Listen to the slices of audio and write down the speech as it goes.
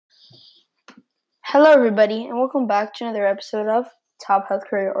Hello, everybody, and welcome back to another episode of Top Health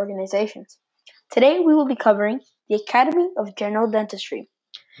Career Organizations. Today, we will be covering the Academy of General Dentistry.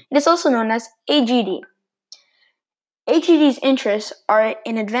 It is also known as AGD. AGD's interests are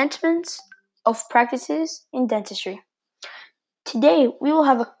in advancements of practices in dentistry. Today, we will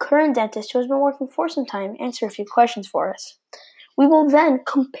have a current dentist who has been working for some time answer a few questions for us. We will then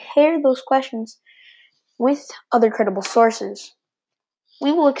compare those questions with other credible sources.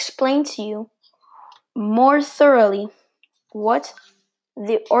 We will explain to you more thoroughly what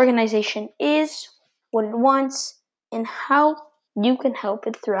the organization is, what it wants, and how you can help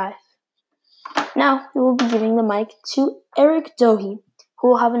it thrive. Now, we will be giving the mic to Eric Dohe, who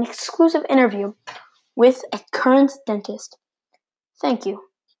will have an exclusive interview with a current dentist. Thank you.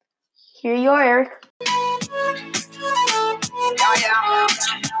 Here you are, Eric.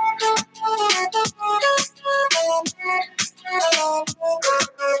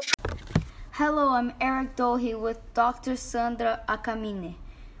 Hello, I'm Eric Dohe with Dr. Sandra Akamine,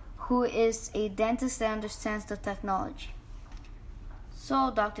 who is a dentist that understands the technology.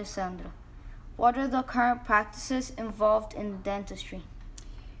 So, Dr. Sandra, what are the current practices involved in dentistry?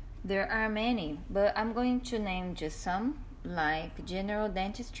 There are many, but I'm going to name just some, like general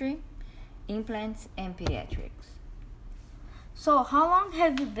dentistry, implants, and pediatrics. So, how long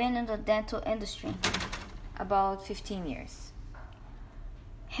have you been in the dental industry? About 15 years.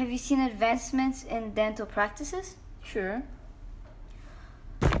 Have you seen advancements in dental practices? Sure.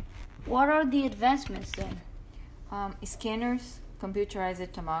 What are the advancements then? Scanners, computerized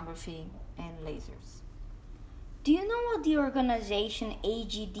tomography, and lasers. Do you know what the organization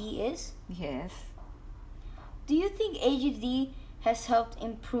AGD is? Yes. Do you think AGD has helped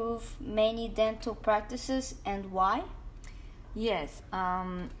improve many dental practices, and why? Yes,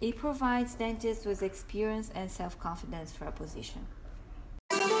 it provides dentists with experience and self-confidence for a position.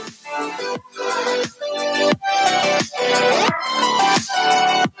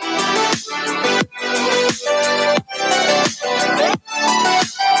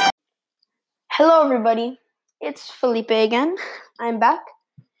 Hello, everybody. It's Felipe again. I'm back.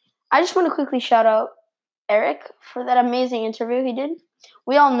 I just want to quickly shout out Eric for that amazing interview he did.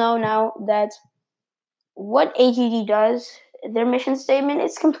 We all know now that what AGD does, their mission statement,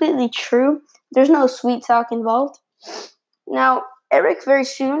 is completely true. There's no sweet talk involved. Now, Eric, very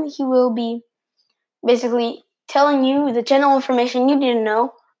soon, he will be basically telling you the general information you need to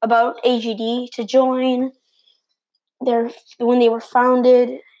know about AGD to join, when they were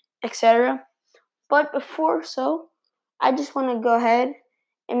founded, etc. But before so, I just want to go ahead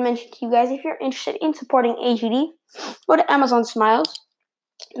and mention to you guys, if you're interested in supporting AGD, go to Amazon Smiles.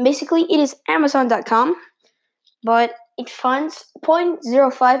 Basically, it is Amazon.com, but it funds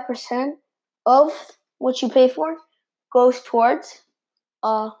 0.05% of what you pay for goes towards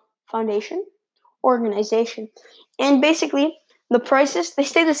a foundation, organization. And basically, the prices, they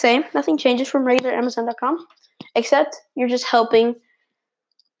stay the same. Nothing changes from regular Amazon.com, except you're just helping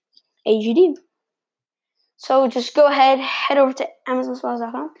AGD. So just go ahead, head over to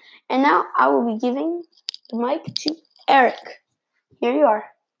AmazonSmiles.com, and now I will be giving the mic to Eric. Here you are.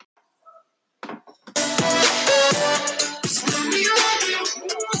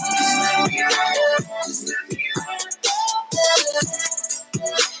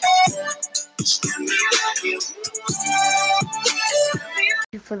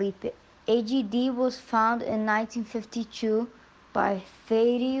 Felipe. AGD was founded in 1952 by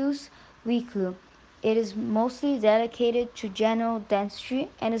Thaddeus Weeklew. It is mostly dedicated to general dentistry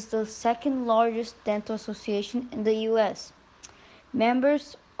and is the second largest dental association in the U.S.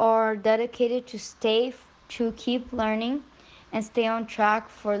 Members are dedicated to keep learning and stay on track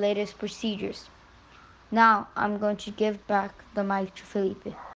for latest procedures. Now I'm going to give back the mic to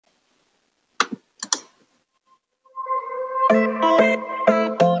Felipe.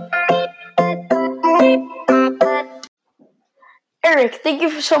 Eric, thank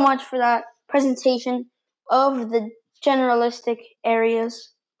you so much for that presentation of the generalistic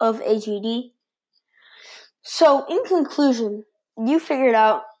areas of AGD. So, in conclusion, you figured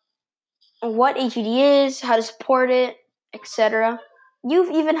out what AGD is, how to support it, etc.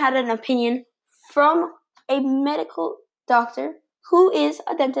 You've even had an opinion from a medical doctor who is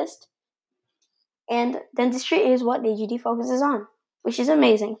a dentist. And dentistry is what AGD focuses on, which is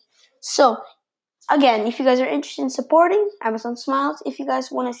amazing. So, again, if you guys are interested in supporting Amazon Smiles, if you guys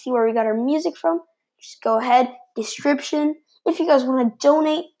want to see where we got our music from, just go ahead, description. If you guys want to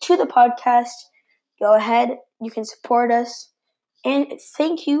donate to the podcast, go ahead, you can support us. And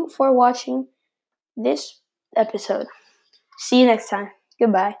thank you for watching this episode. See you next time.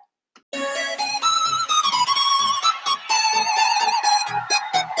 Goodbye.